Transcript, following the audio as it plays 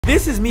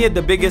This is me at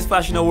the biggest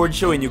fashion award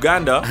show in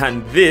Uganda,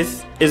 and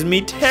this is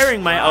me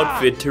tearing my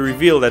outfit to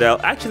reveal that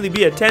I'll actually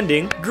be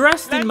attending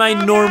dressed in my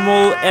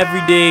normal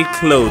everyday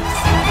clothes.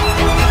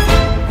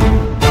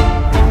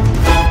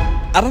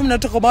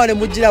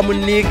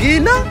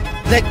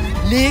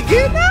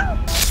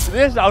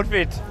 This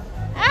outfit.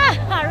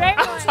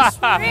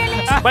 Raymond,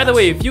 really? By the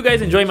way, if you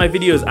guys enjoy my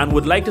videos and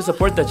would like to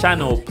support the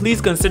channel,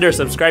 please consider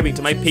subscribing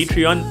to my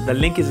Patreon. The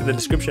link is in the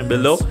description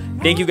below.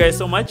 Thank you guys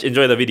so much.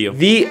 Enjoy the video.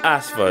 The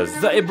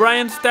ASFAs, the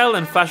Ibrahim Style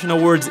and Fashion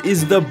Awards,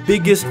 is the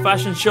biggest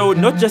fashion show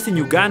not just in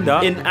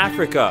Uganda, in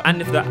Africa.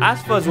 And if the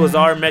ASFAs was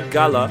our Met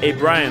Gala,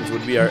 Ibrahim's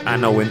would be our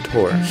Anna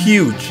Wintour.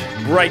 Huge,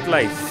 bright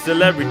lights,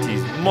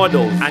 celebrities,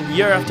 models, and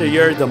year after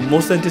year, the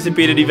most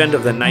anticipated event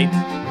of the night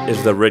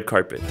is the red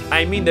carpet.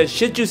 I mean, the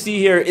shit you see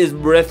here is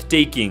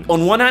breathtaking.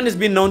 On one hand, it's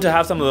been known to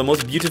have some of the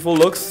most beautiful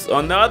looks.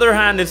 On the other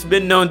hand, it's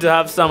been known to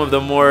have some of the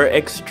more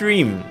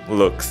extreme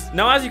looks.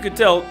 Now, as you could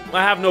tell,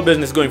 I have no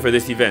business going for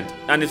this event.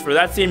 And it's for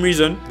that same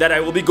reason that I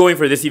will be going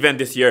for this event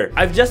this year.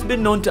 I've just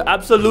been known to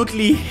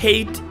absolutely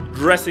hate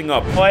dressing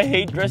up. Oh, I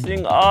hate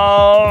dressing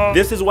up.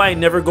 This is why I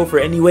never go for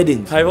any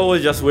weddings. I've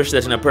always just wished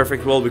that in a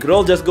perfect world, we could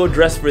all just go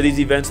dress for these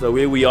events the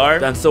way we are.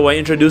 And so I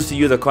introduced to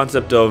you the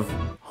concept of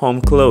home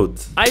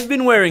clothes. I've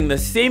been wearing the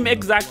same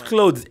exact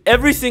clothes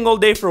every single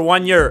day for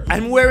 1 year.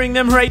 I'm wearing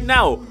them right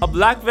now. A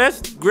black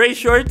vest, gray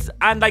shorts,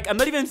 and like, I'm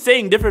not even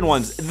saying different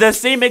ones. The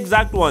same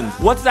exact ones.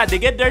 What's that? They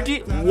get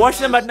dirty, wash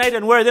them at night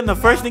and wear them the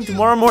first thing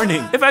tomorrow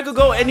morning. If I could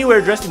go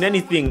anywhere dressed in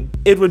anything,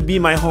 it would be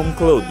my home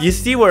clothes. You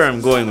see where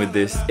I'm going with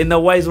this. In the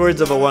wise words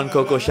of a one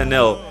Coco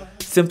Chanel,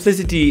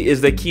 simplicity is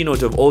the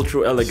keynote of all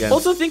true elegance.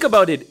 Also think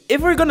about it.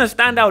 If we're gonna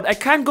stand out, I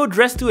can't go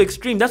dress too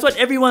extreme. That's what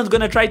everyone's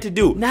gonna try to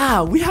do.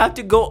 Nah, we have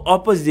to go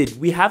opposite.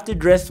 We have to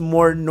dress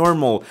more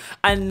normal.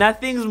 And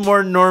nothing's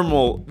more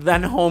normal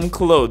than home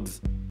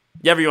clothes.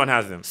 Everyone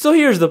has them. So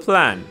here's the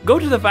plan. Go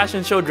to the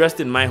fashion show dressed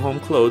in my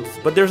home clothes,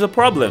 but there's a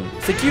problem.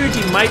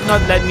 Security might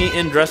not let me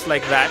in dressed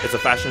like that. It's a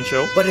fashion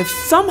show. But if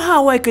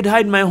somehow I could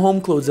hide my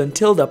home clothes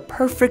until the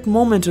perfect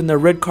moment on the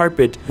red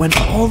carpet, when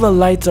all the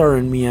lights are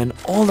on me and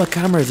all the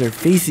cameras are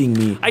facing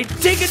me, I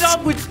take it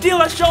off with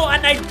steal a show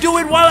and I do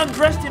it while I'm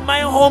dressed in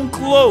my home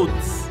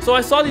clothes. So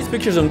I saw these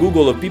pictures on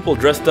Google of people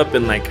dressed up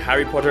in like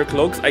Harry Potter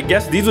cloaks. I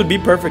guess these would be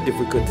perfect if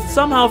we could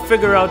somehow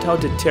figure out how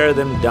to tear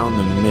them down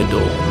the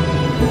middle.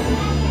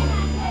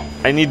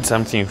 I need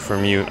something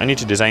from you. I need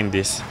to design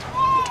this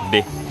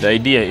today. The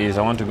idea is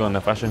I want to go on a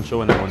fashion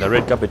show and I'm on the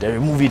red carpet, I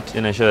remove it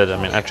and I show that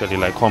I'm in actually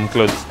like home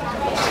clothes.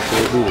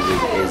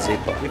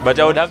 But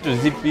I would have to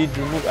zip it,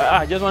 remove.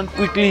 I just want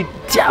quickly.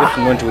 If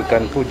you want, we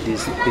can put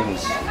these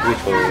things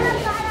which are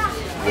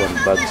on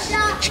bags.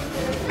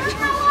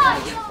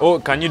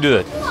 Oh, can you do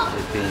that?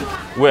 I think.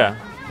 Where?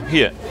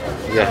 Here?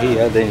 Yeah,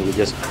 here, then we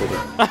just put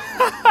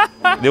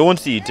it. They won't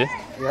see it, eh?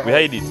 Yeah. We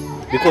hide it.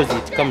 Because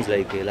it comes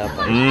like a lap.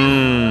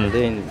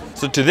 Then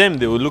so to them,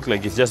 they will look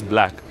like it's just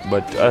black,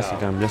 but to us, you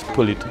can just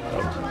pull it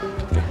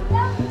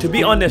out. To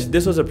be honest,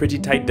 this was a pretty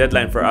tight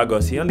deadline for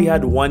Agos. He only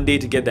had 1 day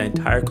to get the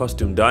entire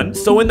costume done.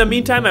 So in the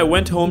meantime, I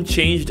went home,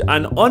 changed,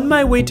 and on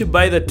my way to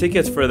buy the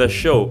tickets for the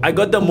show, I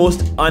got the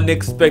most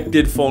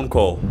unexpected phone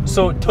call.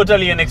 So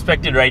totally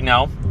unexpected right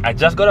now. I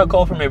just got a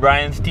call from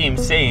Ibrahim's team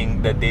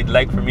saying that they'd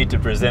like for me to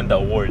present the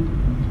award.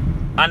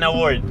 An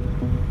award.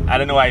 I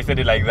don't know why I said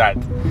it like that.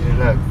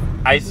 relax.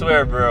 I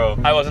swear, bro.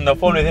 I was on the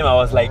phone with him. I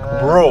was like,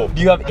 bro,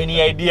 do you have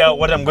any idea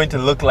what I'm going to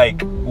look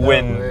like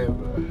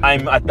when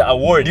I'm at the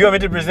award? Do you want me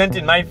to present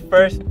in my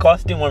first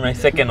costume or my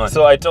second one?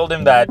 So I told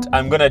him that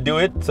I'm gonna do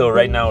it. So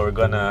right now we're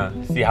gonna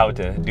see how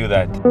to do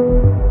that.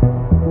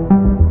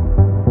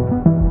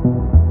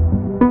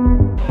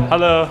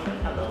 Hello.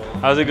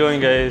 How's it going,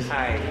 guys?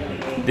 Hi.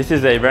 This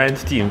is the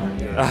Raymond's team.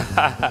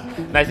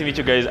 Nice to meet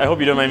you guys. I hope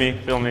you don't mind me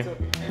filming.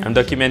 I'm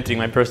documenting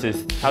my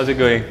process. How's it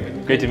going?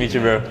 Great to meet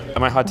you, bro.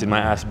 My heart's in my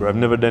ass, bro. I've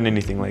never done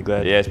anything like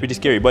that. Yeah, it's pretty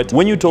scary. But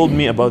when you told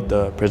me about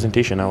the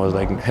presentation, I was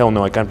like, hell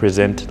no, I can't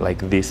present like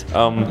this.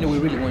 No, we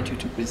really want you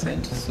to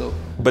present, so...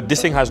 But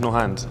this thing has no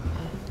hands.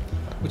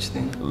 Which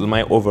thing?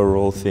 My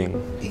overall thing.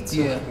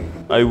 Yeah.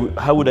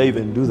 How would I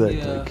even do that?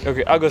 Yeah. Like,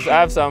 okay, August, I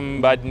have some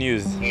bad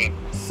news.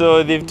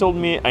 So they've told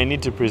me I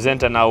need to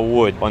present an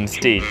award on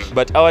stage.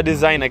 But our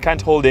design, I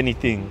can't hold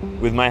anything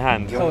with my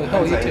hand. How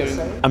are you tearing?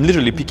 I'm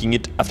literally picking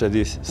it after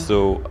this.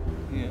 So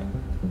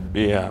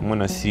Yeah. I'm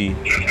gonna see.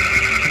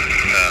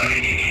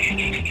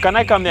 Can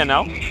I come there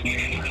now?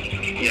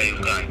 Yeah, you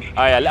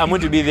can. I'm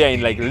going to be there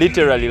in like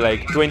literally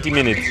like 20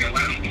 minutes.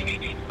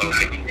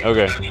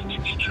 Okay.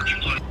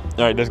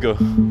 All right, let's go.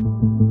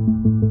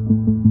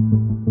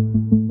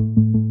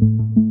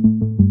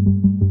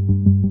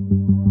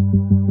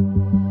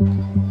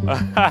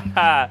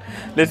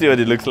 Let's see what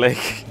it looks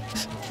like.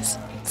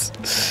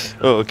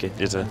 Oh, okay.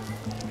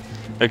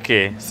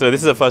 Okay, so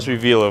this is the first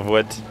reveal of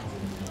what.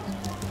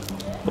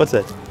 What's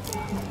that?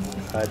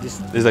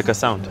 There's like a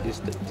sound.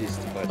 This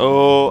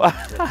Oh,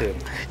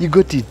 you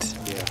got it.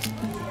 Yeah.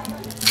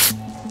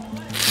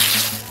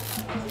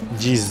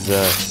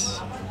 Jesus.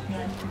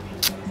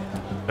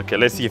 Okay,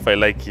 let's see if I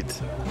like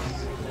it.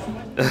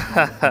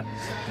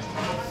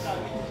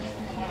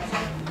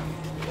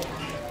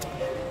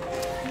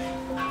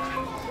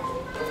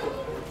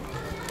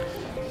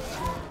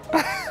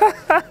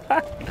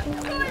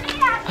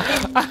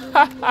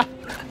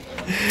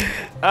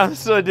 I'm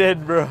so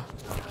dead, bro.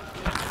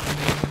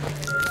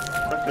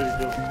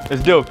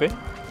 It's dope, eh?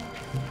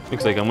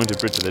 Looks like I'm going to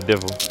pray to the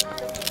devil.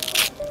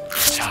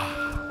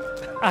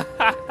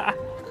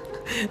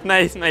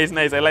 Nice, nice,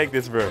 nice. I like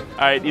this, bro.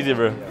 Alright, easy,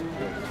 bro.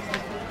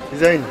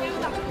 Design.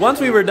 Once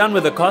we were done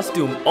with the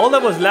costume, all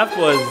that was left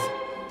was...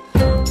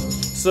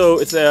 So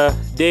it's a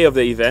day of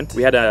the event.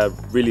 We had a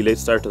really late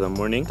start to the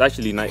morning. It's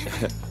actually night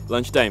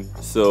lunchtime,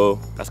 so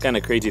that's kind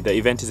of crazy. The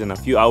event is in a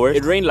few hours.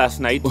 It rained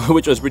last night,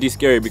 which was pretty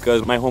scary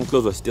because my home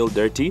clothes were still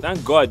dirty.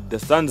 Thank God the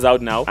sun's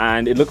out now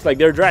and it looks like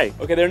they're dry.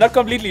 Okay, they're not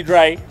completely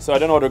dry, so I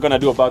don't know what we're gonna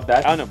do about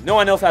that. I don't know. No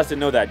one else has to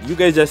know that. You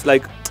guys just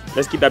like,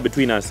 let's keep that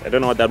between us. I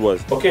don't know what that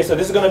was. Okay, so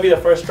this is gonna be the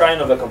first try-on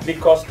of the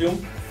complete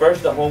costume.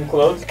 First, the home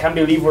clothes. Can't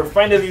believe we're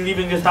finally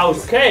leaving this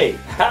house. Okay,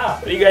 ha!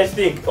 What do you guys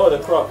think? Oh, the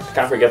Crocs.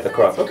 Can't forget the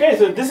Crocs. Okay,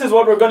 so this is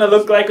what we're gonna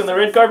look like on the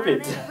red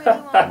carpet.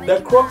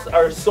 The Crocs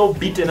are so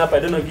beaten up. I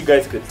don't know if you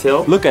guys could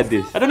tell. Look at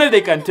this. I don't know if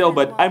they can tell,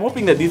 but I'm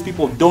hoping that these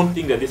people don't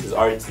think that this is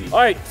artsy. All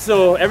right,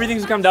 so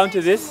everything's come down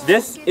to this.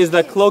 This is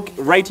the cloak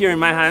right here in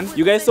my hands.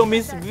 You guys saw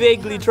me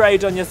vaguely try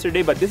it on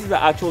yesterday, but this is the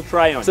actual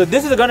try-on. So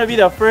this is gonna be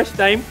the first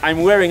time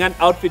I'm wearing an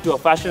outfit to a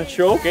fashion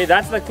show. Okay,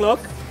 that's the cloak.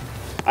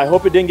 I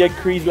hope it didn't get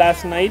creased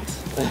last night.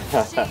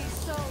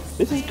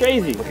 This is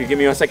crazy. Okay, give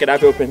me 1 second. I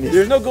have to open this.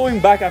 There's no going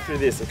back after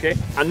this, okay?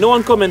 And no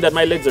one comment that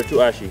my legs are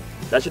too ashy.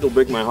 That shit will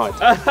break my heart.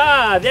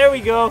 Aha! There we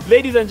go.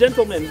 Ladies and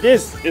gentlemen,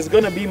 this is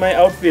gonna be my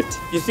outfit.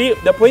 You see,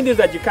 the point is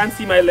that you can't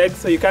see my legs,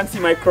 so you can't see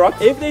my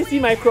Crocs. If they see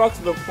my Crocs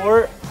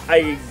before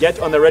I get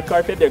on the red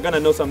carpet, they're gonna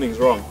know something's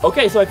wrong.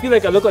 Okay, so I feel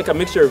like I look like a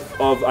mixture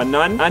of a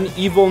nun, an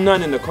evil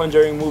nun in the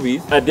Conjuring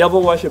movies, a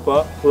devil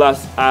worshipper,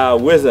 plus a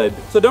wizard.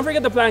 So don't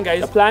forget the plan,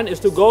 guys. The plan is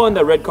to go on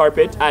the red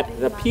carpet at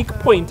the peak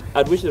point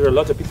at which there are a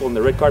lot of people on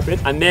the red carpet,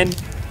 and then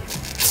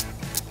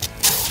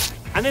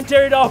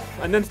tear it off,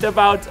 and then step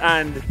out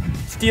and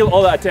steal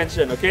all the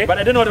attention, okay? But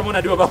I don't know what I'm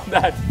gonna do about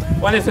that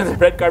when it's on the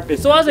red carpet.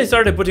 So as I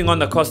started putting on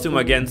the costume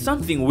again,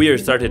 something weird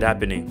started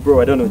happening.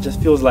 Bro, I don't know, it just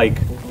feels like...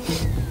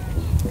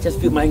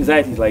 my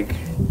anxiety is like,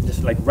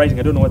 just like rising.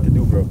 I don't know what to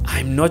do, bro.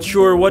 I'm not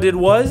sure what it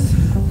was.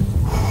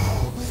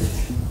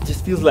 It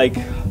just feels like...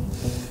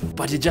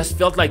 But it just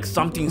felt like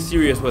something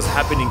serious was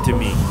happening to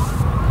me.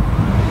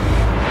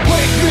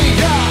 Wake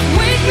me up!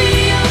 Wake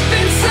me up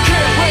inside!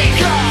 I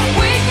can't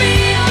wake up! Wake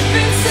me up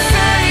inside!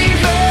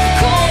 Save me!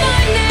 Call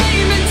my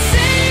name and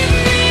save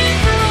me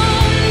from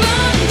the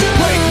dark!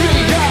 Wake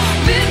me up!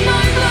 Bid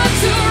my blood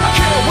to run! I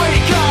can't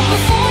wake up!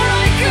 Before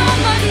I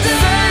come undone!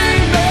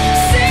 Save me!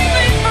 Save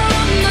me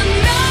from the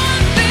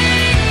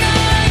nothing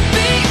I've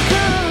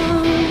become!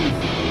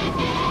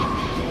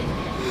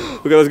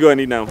 Okay, let's go and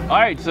eat now.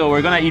 Alright, so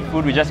we're gonna eat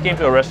food. We just came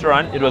to a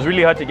restaurant. It was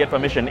really hard to get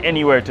permission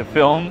anywhere to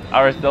film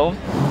ourselves.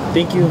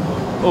 Thank you.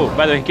 Oh,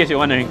 by the way, in case you're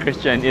wondering,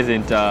 Christian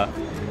isn't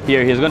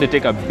here. He's going to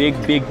take a big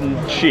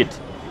shit.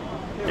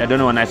 I don't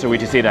know a nicer way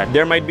to say that.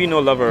 There might be no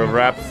lover of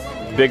raps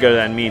bigger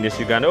than me in this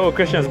Uganda. Oh,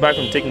 Christian's back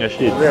from taking a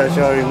shit. Yeah,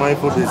 sorry, my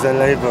food is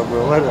alive,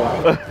 bro.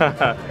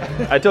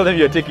 I told him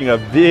you're taking a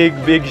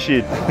big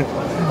shit.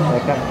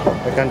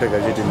 I can't take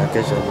a shit in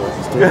Acacia, bro.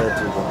 It's too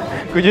dirty,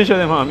 bro. Could you show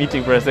them how I'm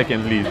eating for a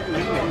second, please?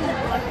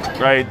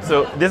 Right,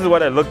 so this is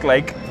what I look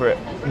like,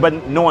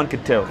 but no one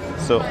could tell.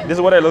 So this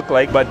is what I look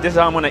like, but this is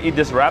how I'm gonna eat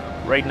this wrap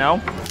right now.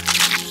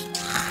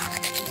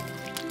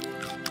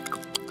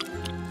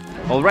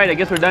 All right, I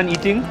guess we're done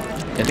eating.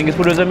 I think this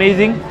food was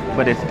amazing,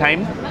 but it's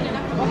time.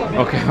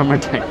 Okay, one more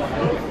time.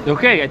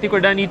 Okay, I think we're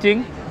done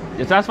eating.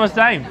 It's ASFA's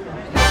time.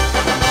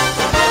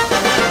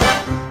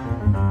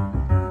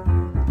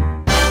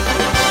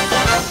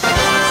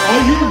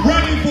 Are you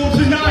ready for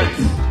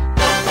tonight?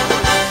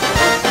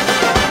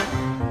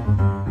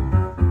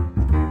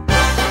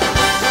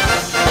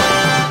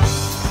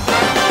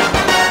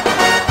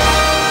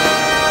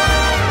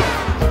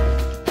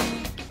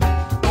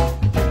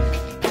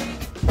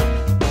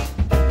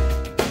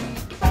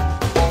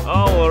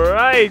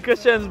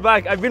 Christian's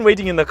back. I've been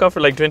waiting in the car for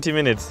like 20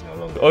 minutes.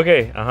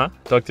 Okay,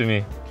 talk to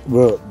me.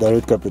 Bro, the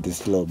red carpet is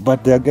slow,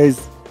 but there are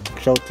guys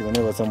shouting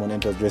whenever someone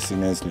enters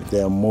dressing nicely.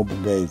 They are mob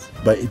guys,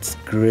 but it's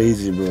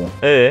crazy, bro.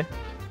 Hey.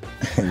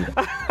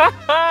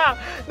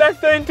 That's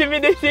so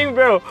intimidating,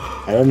 bro.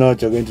 I don't know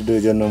what you're going to do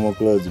with your normal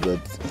clothes,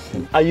 but...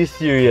 Are you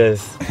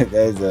serious?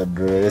 Guys are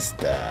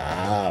dressed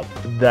up.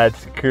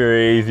 That's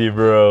crazy,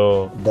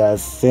 bro.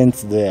 There's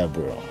sense there,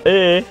 bro.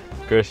 Hey,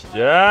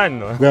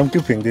 Christian. I'm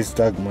keeping this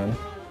tag, man.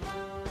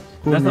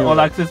 That's the all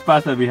access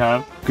pass that we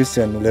have.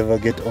 Christian will ever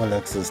get all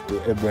access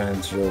to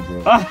Abraham's show,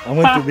 bro. I'm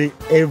going to be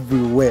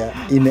everywhere,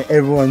 in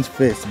everyone's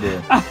face,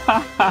 bro.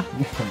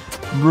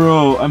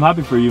 Bro, I'm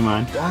happy for you,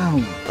 man.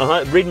 Damn.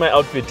 Rate my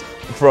outfit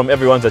from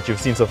everyone's that you've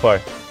seen so far.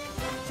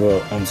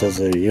 Bro, I'm so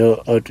sorry. Your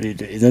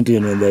outfit is not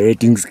even on the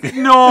ratings.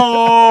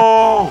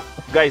 No!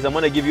 Guys, I'm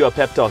going to give you a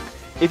pep talk.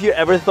 If you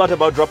ever thought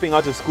about dropping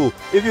out of school,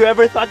 if you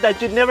ever thought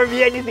that you'd never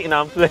be anything,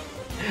 now I'm playing.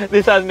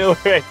 This has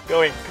nowhere it's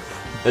going.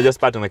 Let's just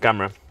pat on the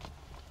camera.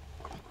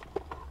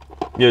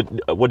 Yeah,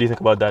 what do you think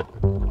about that?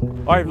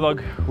 Alright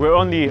vlog,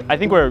 I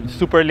think we're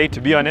super late to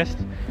be honest.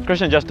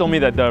 Christian just told me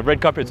that the red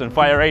carpet's on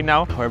fire right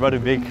now. We're about to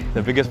make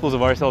the biggest fools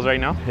of ourselves right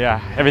now.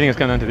 Yeah, everything has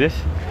come down to this.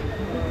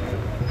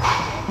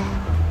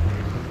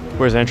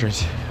 Where's the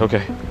entrance?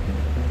 Okay,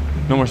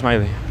 no more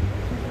smiling.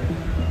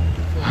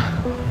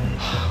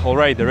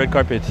 Alright, the red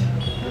carpet.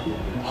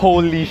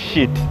 Holy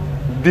shit,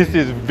 this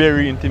is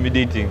very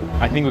intimidating.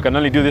 I think we can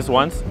only do this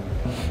once.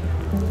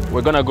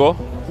 We're gonna go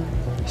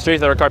straight to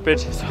the red carpet,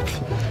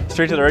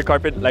 straight to the red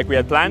carpet like we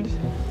had planned,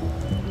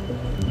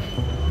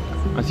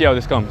 and see how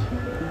this comes.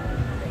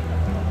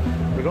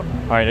 We go?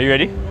 Alright, are you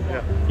ready?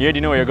 Yeah. You already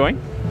know where you're going?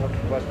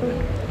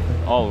 Okay.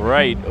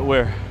 Alright,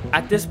 where?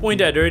 At this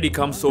point, I'd already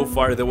come so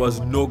far, there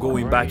was no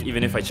going back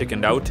even if I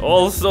chickened out.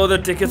 Also, the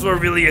tickets were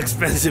really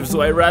expensive,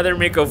 so I'd rather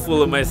make a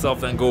fool of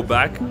myself than go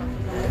back.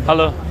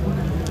 Hello.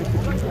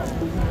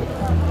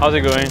 How's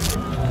it going?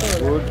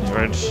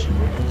 Good.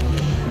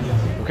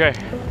 Okay.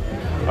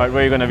 Alright,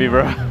 where are you gonna be,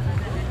 bro?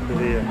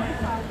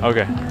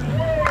 Okay.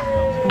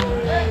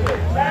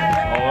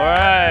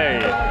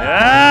 Alright.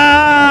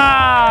 Yeah!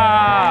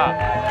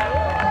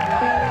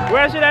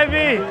 Where should I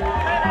be?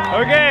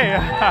 Okay.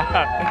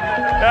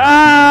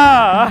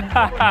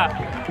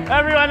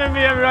 Everyone in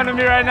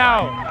me right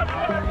now.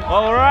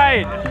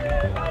 Alright.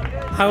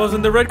 I was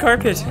on the red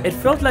carpet. It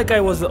felt like I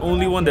was the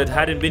only one that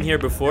hadn't been here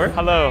before.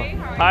 Hello.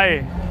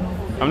 Hi.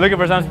 I'm looking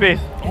for some space.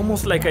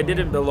 Almost like I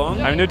didn't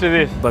belong. I'm new to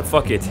this. But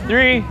fuck it.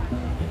 3,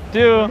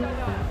 2,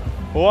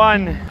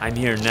 1. I'm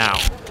here now.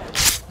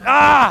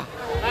 Ah!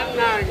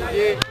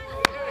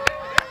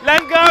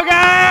 Let's go,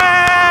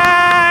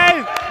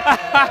 guys!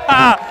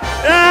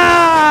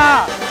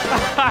 Yeah!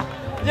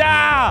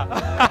 Yeah!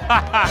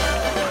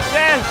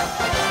 Yes!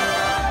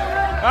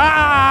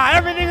 Ah!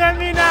 Everything on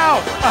me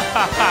now!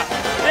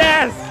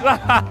 Yes!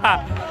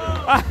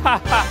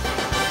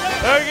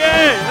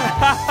 Okay!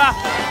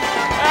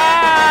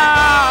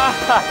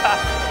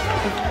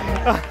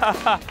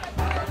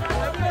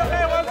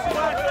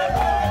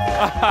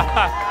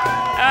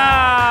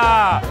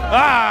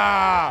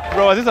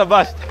 Bro, is this a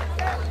bust?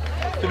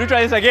 Should we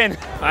try this again?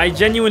 I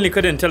genuinely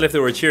couldn't tell if they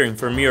were cheering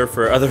for me or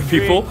for other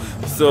people,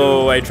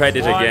 so I tried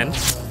it again.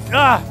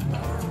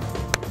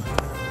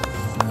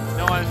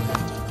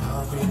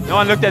 No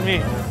one looked at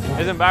me.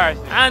 It's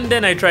embarrassing. And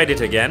then I tried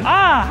it again.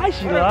 Hi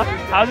Sheila.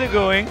 How's it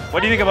going?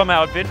 What do you think about my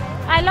outfit?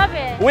 I love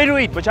it.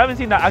 Wait, but you haven't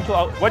seen the actual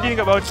outfit. What do you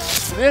think about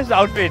this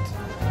outfit?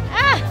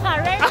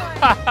 Raymond.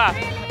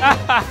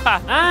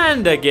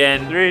 And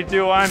again. 3,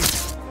 2, 1.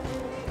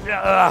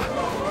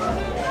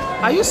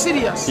 Are you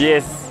serious?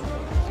 Yes.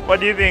 What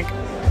do you think?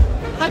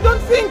 I don't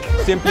think.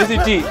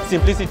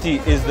 Simplicity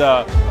is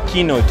the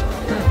keynote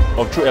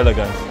of true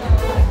elegance.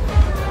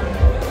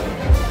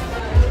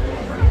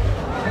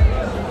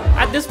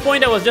 At this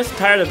point, I was just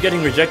tired of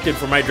getting rejected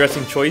for my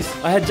dressing choice.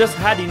 I had just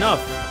had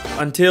enough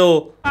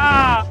until...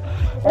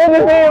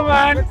 Hey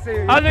man!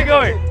 How's it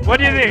going? What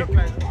do you think?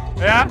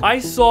 Yeah? I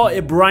saw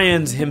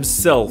O'Brien's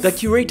himself, the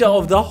curator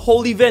of the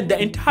whole event, the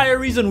entire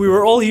reason we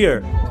were all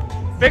here.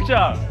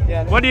 Picture!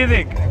 Yeah, what do you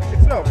think?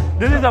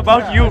 This is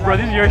about you, bro.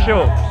 This is your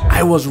show.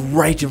 I was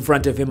right in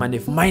front of him, and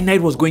if my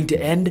night was going to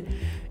end,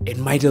 it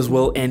might as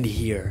well end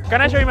here. Can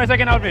I show you my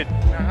second outfit?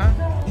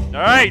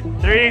 Alright,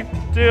 3,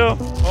 2,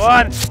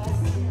 1.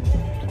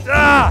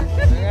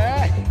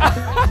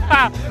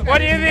 What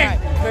do you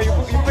think? No, you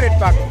put it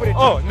back. Put it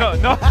oh, no.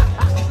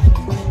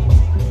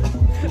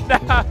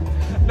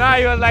 Nah,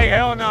 he was like,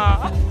 hell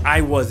no. I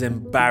was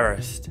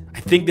embarrassed. I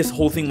think this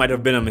whole thing might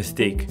have been a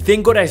mistake.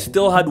 Thank God I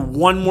still had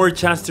one more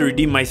chance to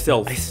redeem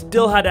myself. I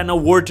still had an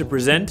award to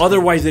present.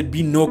 Otherwise, there'd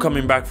be no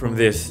coming back from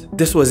this.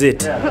 This was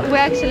it. We're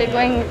actually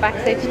going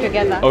backstage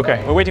together.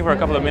 Okay, we're waiting for a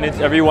couple of minutes.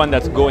 Everyone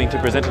that's going to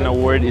present an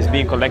award is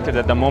being collected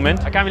at the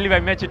moment. I can't believe I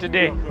met you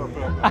today.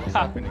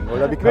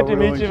 Good to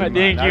meet you, man.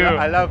 Thank you.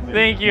 I love it.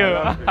 Thank you.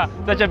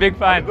 Such a big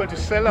fan. I'm going to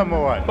Salem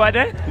or what?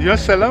 Pardon? You're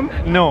Salem?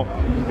 No.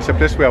 It's a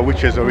place where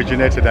witches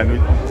originated and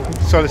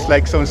so it's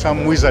like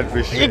some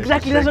wizardry shit.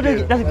 Exactly, that's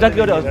exactly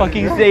what I was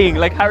fucking saying,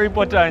 like Harry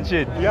Potter and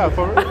shit. Yeah,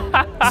 for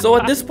real. So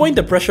at this point,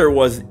 the pressure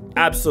was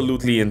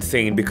absolutely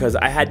insane because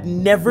I had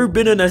never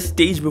been on a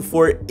stage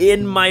before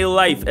in my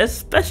life,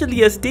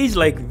 especially a stage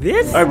like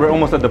this. Alright, we're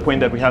almost at the point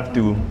that we have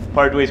to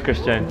part ways,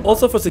 Christian.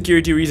 Also, for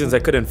security reasons, I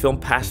couldn't film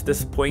past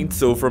this point,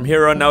 so from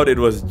here on out, it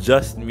was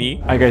just me.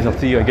 Alright guys, I'll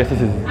see you. I guess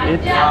this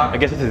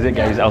is it,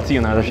 guys. I'll see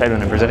you on the other side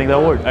when I'm presenting the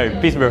award. Alright,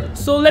 peace, bro.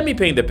 So let me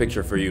paint the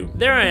picture for you.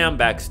 There I am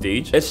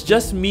backstage. It's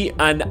just me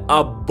and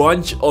a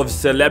bunch of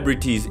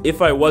celebrities,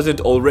 if I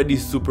wasn't already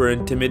super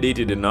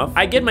intimidated enough.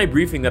 I get my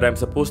briefing that I'm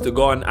supposed to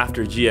go on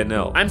after GNL.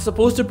 I'm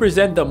supposed to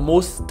present the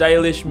most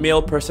stylish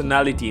male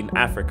personality in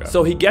Africa.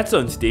 So he gets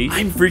on stage,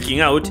 I'm freaking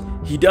out,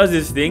 he does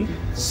his thing.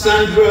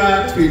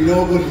 Sandra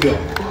Twinogo.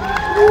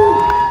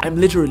 I'm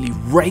literally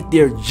right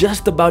there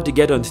just about to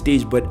get on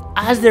stage, but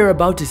as they're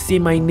about to say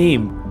my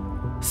name,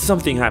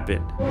 something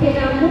happened. Okay,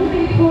 now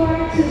moving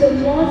forward to the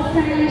most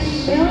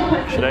stylish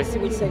male. Should I? See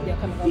which side they're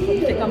coming from.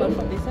 If they come out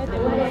from this side,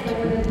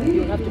 then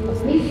you have to pass.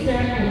 Mr.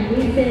 and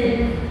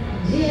Mrs.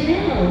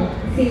 GNL.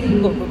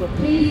 Go.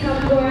 Please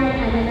come forward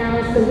and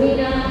announce the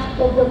winner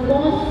of the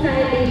most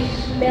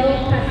stylish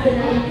male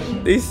personality,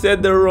 They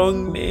said the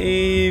wrong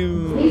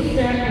name. Mr.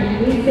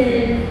 and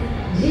Mrs.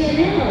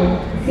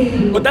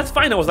 GNL. But that's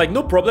fine. I was like,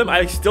 no problem.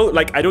 I still,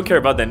 like, I don't care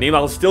about that name.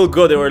 I'll still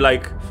go. They were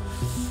like,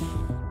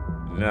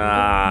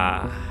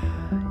 nah,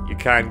 you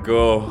can't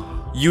go.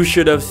 You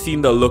should have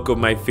seen the look of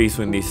my face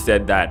when they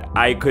said that.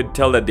 I could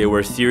tell that they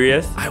were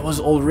serious. I was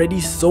already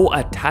so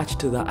attached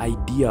to the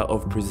idea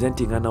of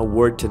presenting an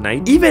award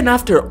tonight. Even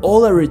after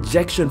all the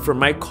rejection from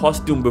my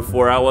costume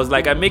before, I was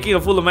like, I'm making a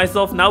fool of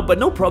myself now, but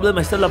no problem.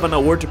 I still have an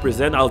award to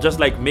present. I'll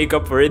just like make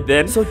up for it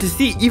then. So to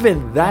see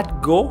even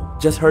that go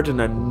just hurt on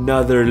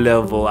another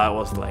level. I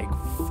was like,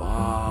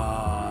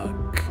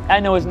 fuck. I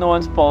know it's no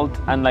one's fault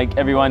and like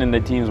everyone in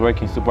the team's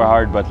working super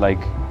hard, but like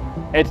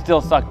it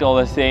still sucked all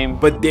the same.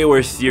 But they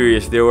were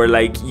serious. They were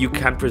like, you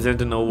can't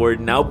present an award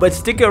now, but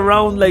stick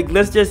around, like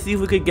let's just see if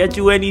we could get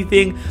you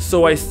anything.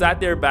 So I sat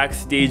there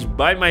backstage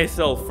by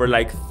myself for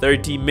like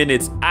 30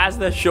 minutes as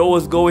the show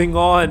was going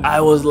on.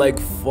 I was like,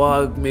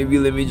 fuck, maybe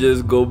let me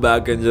just go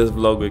back and just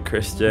vlog with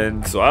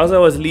Christian. So as I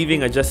was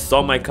leaving, I just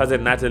saw my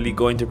cousin Natalie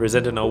going to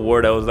present an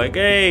award. I was like,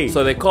 hey.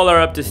 So they call her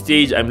up to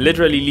stage. I'm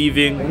literally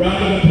leaving. A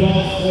round of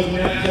applause for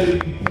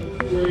Natalie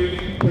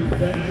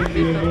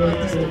presenting the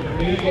award for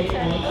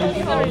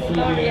Makeup Artist of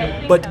the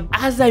Year. But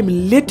as I'm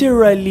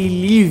literally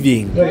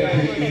leaving,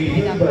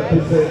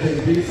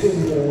 Presenting this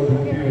award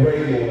will be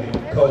Raymond,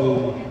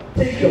 Kahuma.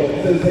 TikTok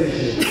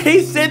sensation.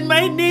 they said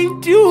my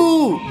name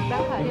too. The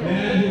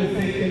man who has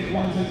taken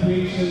content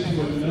creation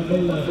to another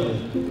level.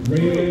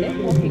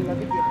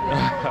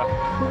 Raymond.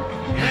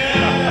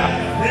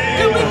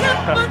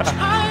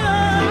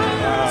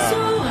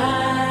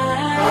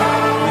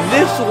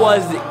 This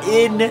was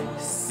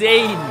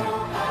insane.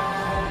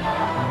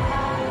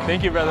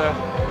 Thank you, brother.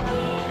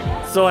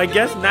 So I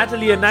guess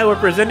Natalie and I were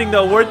presenting the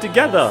award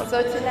together.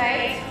 So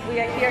tonight we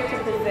are here to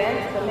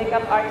present the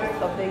Makeup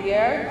Artist of the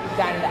Year,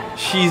 Uganda.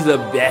 She's the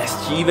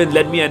best. She even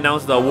let me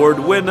announce the award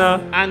winner.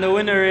 And the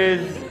winner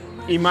is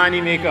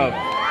Imani Makeup.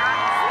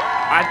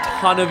 A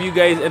ton of you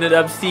guys ended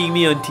up seeing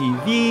me on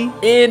TV.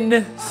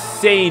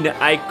 Insane.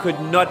 I could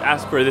not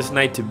ask for this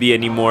night to be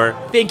anymore.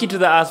 Thank you to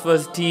the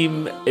ASFAs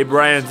team,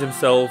 Brian's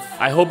himself.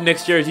 I hope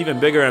next year is even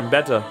bigger and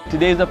better.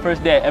 Today is the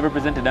first day I ever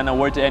presented an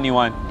award to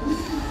anyone.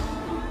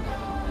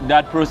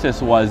 That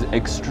process was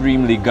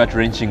extremely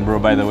gut-wrenching, bro,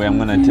 by the way. I'm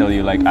gonna tell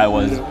you, like, I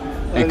was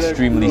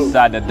extremely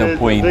sad at the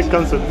point.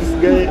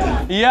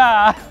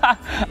 Yeah,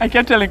 I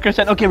kept telling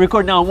Christian, okay,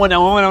 record now, one.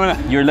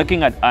 You're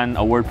looking at an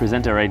award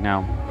presenter right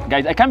now.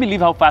 Guys, I can't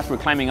believe how fast we're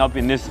climbing up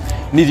in these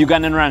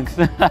Ugandan ranks.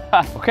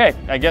 Okay,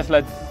 I guess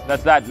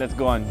that's that. Let's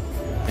go on.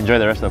 Enjoy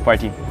the rest of the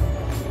party.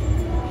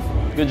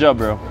 Good job,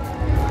 bro.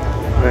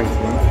 Thanks,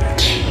 man.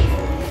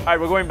 Alright,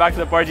 we're going back to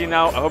the party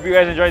now. I hope you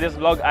guys enjoyed this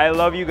vlog. I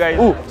love you guys.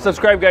 Ooh,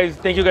 subscribe, guys.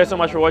 Thank you guys so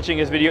much for watching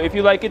this video. If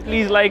you like it,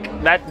 please like.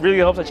 That really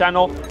helps the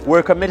channel.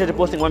 We're committed to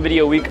posting one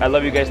video a week. I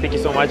love you guys. Thank you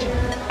so much.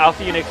 I'll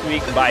see you next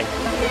week. Bye.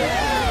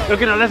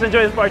 Okay, now let's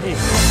enjoy this party.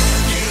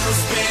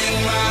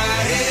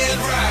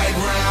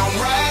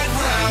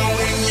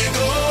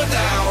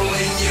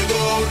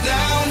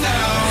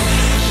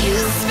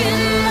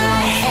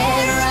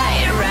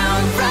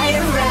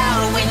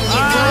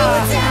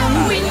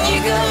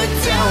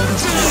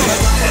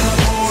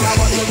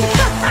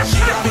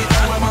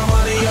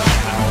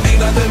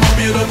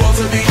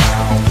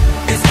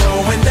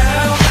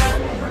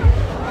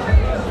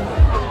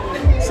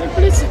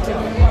 Simplicity.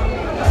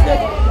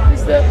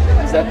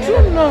 Is the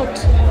true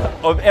note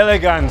Of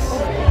elegance.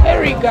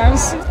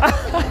 arrogance.